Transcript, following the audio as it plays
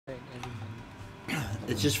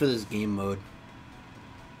It's just for this game mode.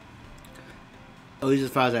 At least as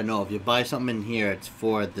far as I know. If you buy something in here, it's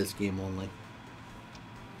for this game only.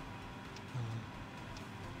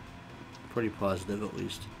 Pretty positive, at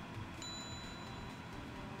least.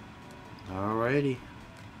 Alrighty.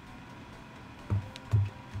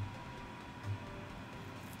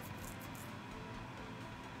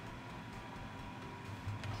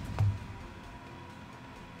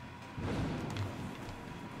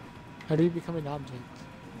 How do you become an object?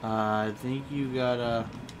 I think you gotta...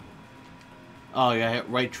 Oh, yeah, hit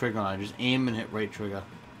right trigger on it. Just aim and hit right trigger.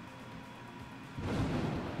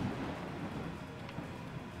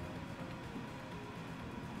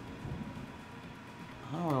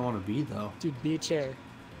 I don't know what I want to be, though. Dude, be a chair.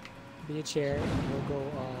 Be a chair and we'll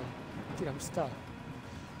go, Dude, I'm stuck.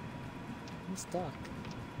 I'm stuck.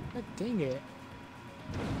 God dang it.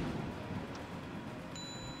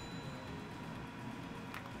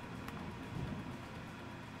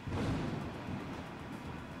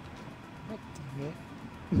 God dang it.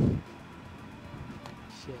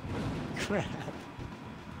 Shit. Crap.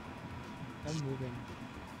 I'm moving.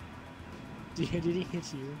 Did he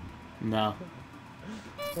hit you? No.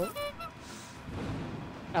 Oh.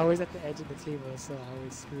 I was at the edge of the table, so I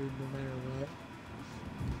was screwed no matter what.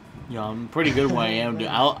 Yeah, I'm pretty good where I am, dude.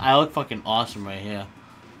 I look fucking awesome right here.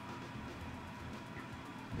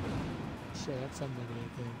 Shit, that's somebody,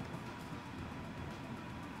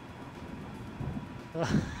 I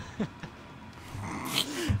think.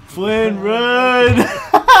 Flynn, run!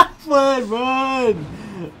 Flynn, run!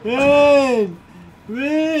 Run!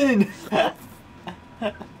 Run!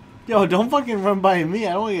 Yo, don't fucking run by me.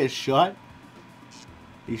 I don't want to get shot.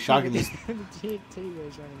 He's shocking these.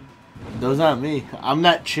 Those aren't me. I'm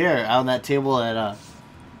that chair on that table at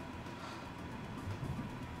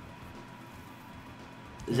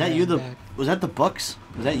Is that you? Was that the Bucks?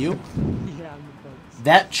 Was that you? Yeah, I'm the Bucks.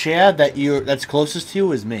 That chair that's closest to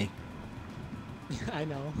you is me. I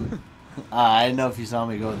know. I didn't know if you saw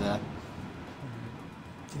me go there.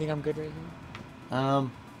 Do you think I'm good right here?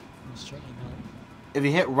 Um, I'm straighten out. if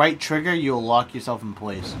you hit right trigger, you'll lock yourself in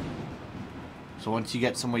place. So once you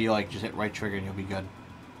get somewhere you like, just hit right trigger and you'll be good.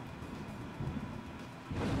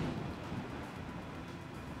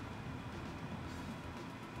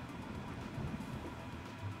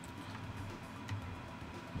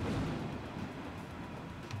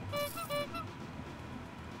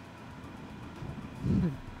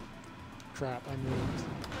 Crap, I moved.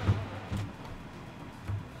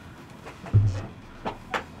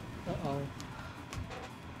 Uh-oh.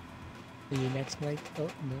 Are you next, Mike? Oh, no.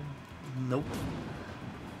 Nope.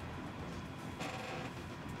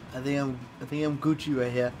 I think I'm Gucci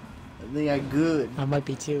right here. I think I'm good. I might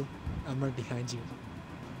be too. I'm right behind you.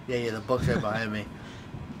 Yeah, the book's right behind me.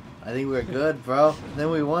 I think we're good, bro. Then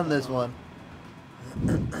we won this one.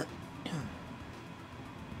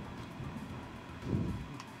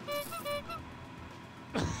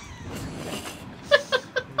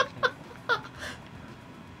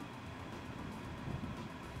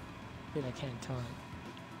 Dude, I can't taunt.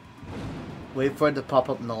 Wait for it to pop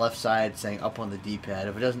up on the left side saying up on the D-pad.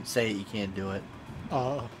 If it doesn't say it, you can't do it.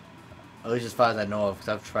 Oh. At least as far as I know of, because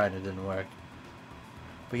I've tried and it didn't work.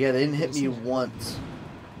 But yeah, they didn't hit me once.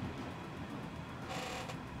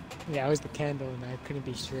 Yeah, I was the candle and I couldn't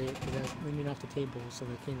be straight because I was leaning off the table so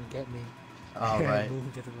they came and get me. Oh, right. I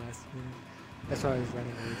moved at the last minute. That's why I was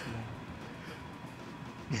running away from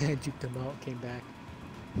them. I juked them out, came back.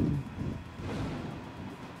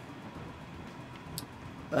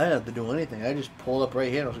 I didn't have to do anything. I just pulled up right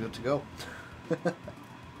here and I was good to go.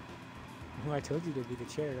 Well, I told you to be the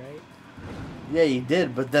chair, right? Yeah, you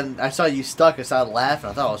did, but then I saw you stuck. I started laughing.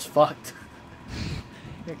 I thought I was fucked.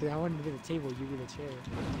 Yeah, because I wanted to be the table, you be the chair. And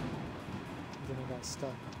then I got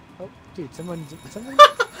stuck. Oh, dude, someone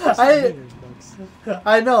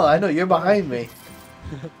I know. You're behind me.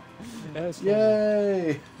 That was funny.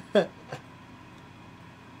 Yay! That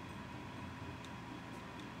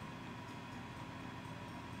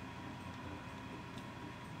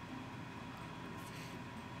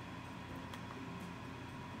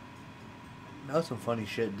was some funny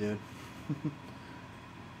shit, dude.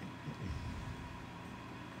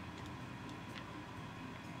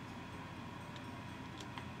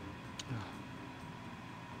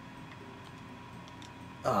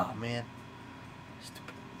 Oh man,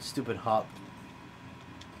 stupid hop.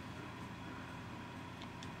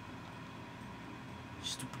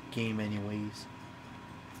 Stupid game, anyways.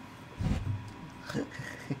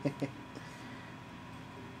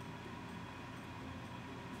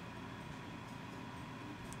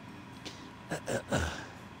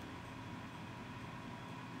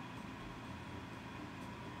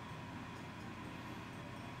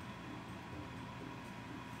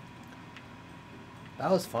 That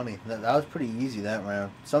was funny. That was pretty easy that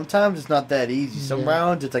round. Sometimes it's not that easy. Some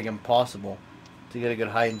rounds it's like impossible to get a good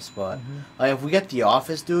hiding spot. Like if we get the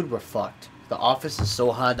office, dude, we're fucked. The office is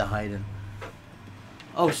so hard to hide in.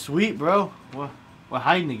 Oh, sweet, bro. We're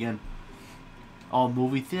hiding again. Oh,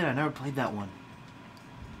 movie theater. I never played that one.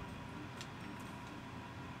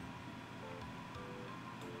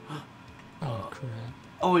 Oh crap.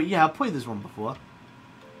 Oh yeah, I played this one before.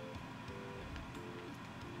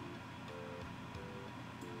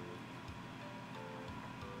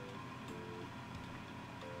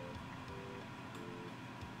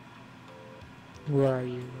 Where are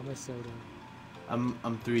you? I'm a soda. I'm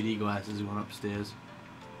 3D glasses going upstairs.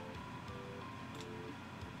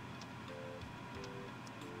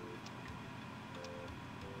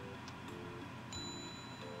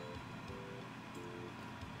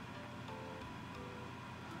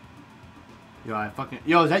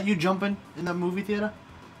 Yo, is that you jumping in the movie theater?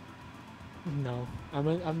 No, I'm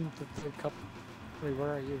the couple. Wait,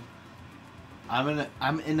 where are you? I'm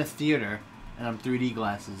in a theater, and I'm 3D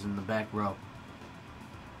glasses in the back row.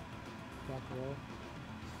 Back row.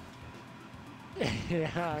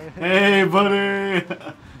 Yeah. Hey, buddy.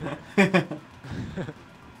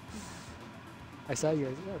 I saw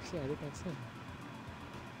you. Oh shit! I think that's him.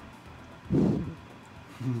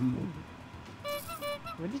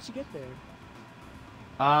 When did you get there?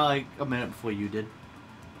 Like a minute before you did.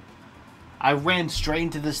 I ran straight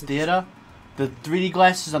into this theater. The 3D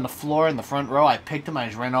glasses on the floor in the front row. I picked them. I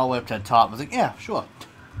just ran all the way up to the top. I was like, yeah, sure.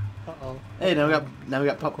 Uh-oh. Hey, now we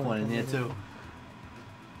got popcorn in here too.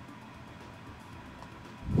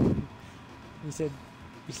 You said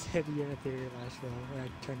you're in a theater last row, and I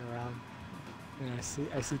turn around and I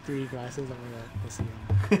see 3D glasses. I'm like, I see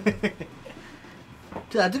them.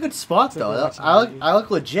 Dude, that's a good spot though. Like I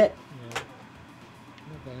look legit. Yeah.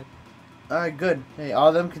 Not bad. All right, good. Hey, all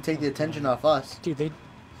of them can take the attention off us. Dude, they're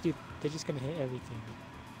just gonna hit everything.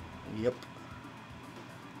 Yep.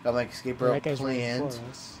 Got my escape route That guy's right planned. before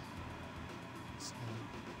us. So,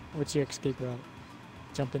 what's your escape route?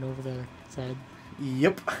 Jumping over the side?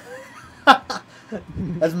 Yep.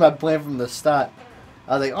 That's my plan from the start.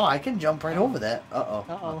 I was like, oh, I can jump right over that. Uh-oh.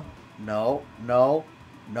 Uh-oh. No, no,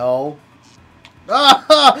 no.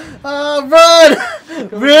 Run!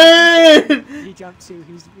 Run! He jumped too.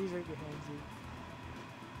 He's right behind you.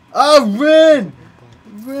 Oh, run!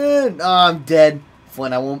 Run! Oh, I'm dead.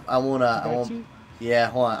 Flynn, I won't, You? yeah,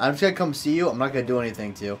 hold on. I'm just gonna come see you. I'm not gonna do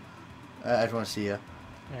anything to you. I just wanna see you.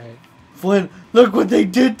 Alright. Flynn, look what they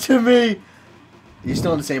did to me! You're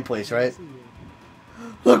still in the same place, right?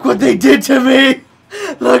 Look what they did to me!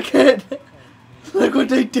 Look what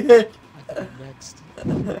they did! I think I'm next.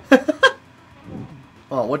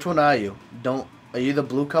 Oh, which one are you? Are you the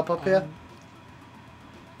blue cup up here?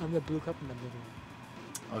 I'm the blue cup in the middle.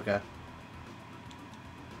 Okay.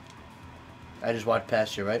 I just walked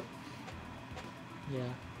past you, right? Yeah.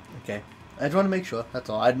 Okay. I just want to make sure. That's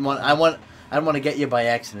all. I didn't want to get you by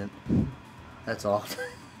accident. That's all.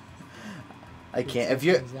 I can't.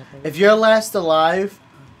 If you're last alive,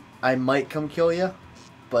 I might come kill you,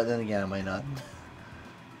 but then again, I might not.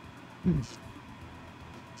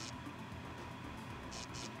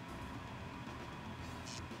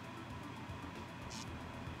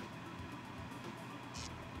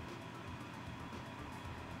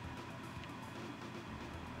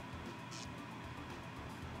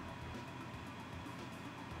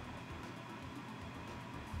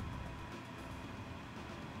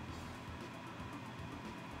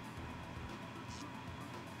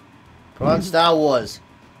 Put on Star Wars.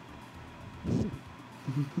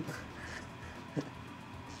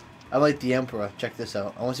 I like the Emperor. Check this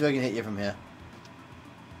out. I want to see if I can hit you from here.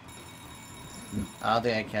 I don't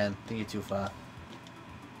think I can. I think you're too far.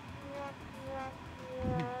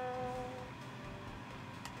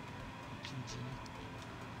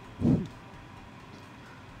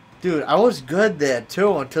 Dude, I was good there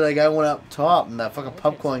too until that guy went up top and that fucking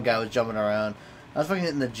popcorn guy was jumping around. I was fucking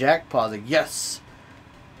hitting the jackpot. I was like, yes!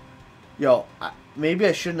 Yo, maybe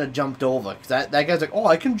I shouldn't have jumped over. Because that guy's like, oh,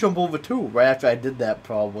 I can jump over too. Right after I did that,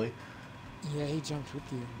 probably. Yeah, he jumped with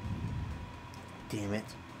you. Damn it.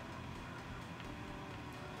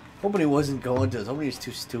 Hoping he wasn't going to. Hoping he was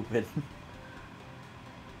too stupid.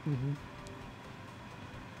 Mm-hmm.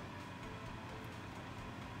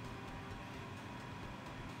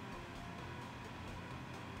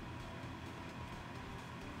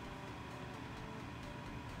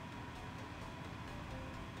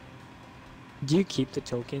 Do you keep the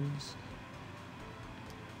tokens?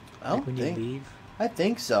 I don't when think. you leave? I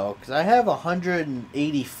think so, because I have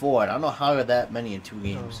 184. I don't know how are that many in 2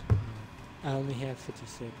 games. Oh, I only have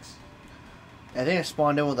 56. I think I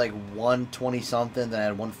spawned in with like 120 something, then I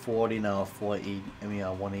had 140, now 480. I mean,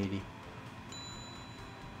 180.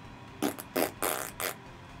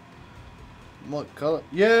 What color?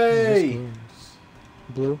 Yay!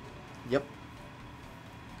 Blue. Yep.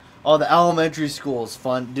 Oh, the elementary school is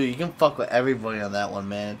fun. Dude, you can fuck with everybody on that one,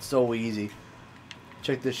 man. It's so easy.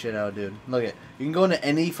 Check this shit out, dude. Look at, you can go into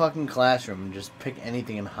any fucking classroom and just pick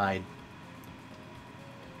anything and hide.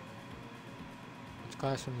 Which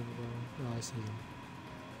classroom did we go? Oh, I see them.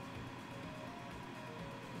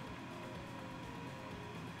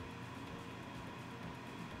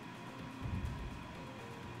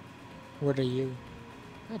 What are you?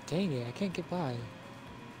 God dang it, I can't get by.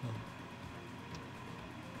 Oh.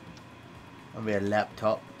 I'll be a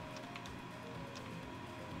laptop.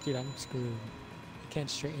 Dude, I'm screwed. I can't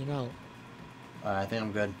straighten out. I think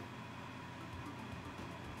I'm good.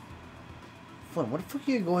 Flynn, what the fuck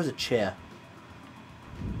you go as a chair?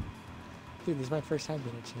 Dude, this is my first time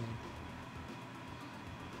being a chair.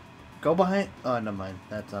 Go behind. Oh, never mind.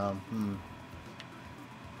 That's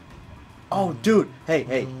Oh, dude.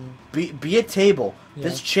 Hey. Be a table. Yeah.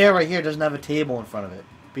 This chair right here doesn't have a table in front of it.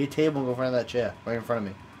 Be a table and go in front of that chair. Right in front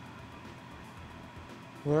of me.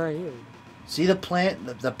 Where are you? See the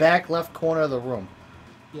plant? The back left corner of the room.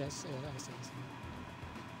 Yes,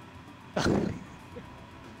 I see.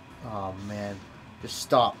 Oh, man. Just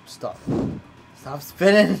stop. Stop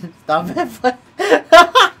spinning. Stop it.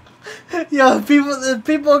 Yo, the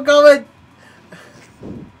people are coming.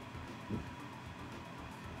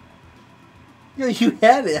 Yo, you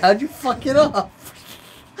had it. How'd you fuck it up?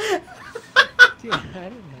 Dude, I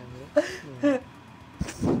didn't have it.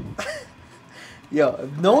 Yo,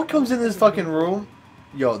 if no one comes in this fucking room,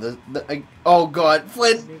 yo, oh god,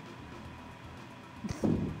 Flynn.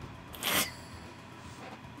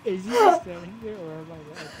 Is he just standing there or am I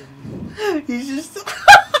laughing? He's just.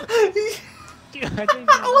 Dude, I didn't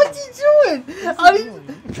know. What's he doing?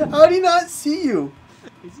 How did he not see you?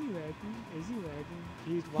 Is he lagging? Is he lagging?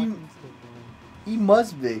 He's walking to the wall. He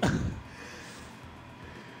must be.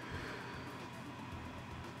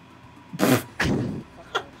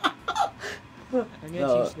 I'm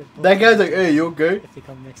gonna change the that guy's like, hey, you okay? if they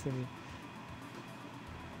come next to me.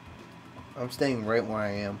 I'm staying right where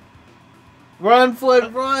I am. Run,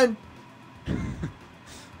 Flynn, run!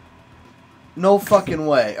 No fucking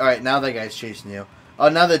way. Alright, now that guy's chasing you. Oh,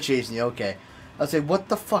 now they're chasing you, okay. I'll say, what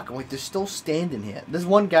the fuck? I'm like, they're still standing here. There's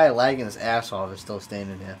one guy lagging his ass off is still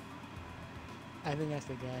standing here. I think that's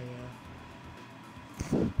the guy, yeah.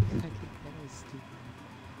 That was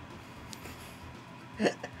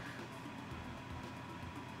stupid.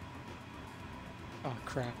 Oh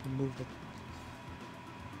crap, he moved it.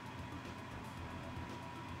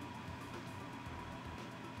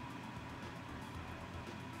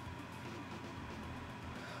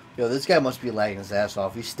 Yo, this guy must be lagging his ass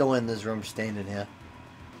off. He's still in this room standing here.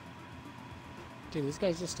 Dude, this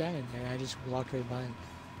guy's just standing there. I just walked right by him.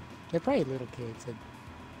 They're probably little kids.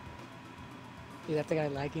 Is that the guy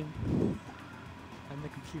lagging? On the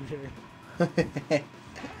computer.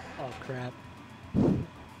 Oh crap.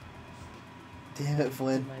 Damn it,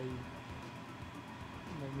 Flynn. My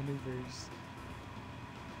maneuvers.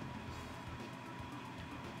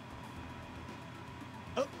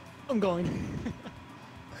 Oh, I'm going.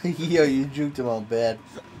 Yo, you juked him all bad.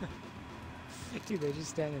 Dude, they're just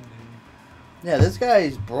standing there. Yeah, this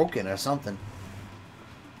guy's broken or something.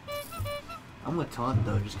 I'm gonna taunt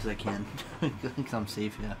though, just because I can. Because I'm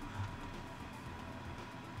safe here.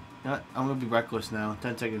 You know what? I'm gonna be reckless now.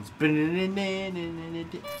 10 seconds.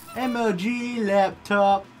 MLG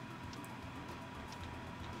laptop.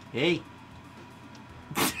 Hey.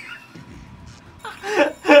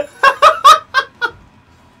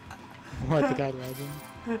 What, the guy lagging?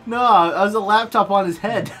 No, I was a laptop on his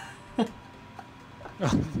head.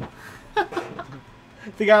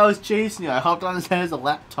 The guy was chasing you. I hopped on his head as a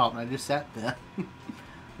laptop and I just sat there.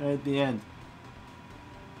 Right at the end.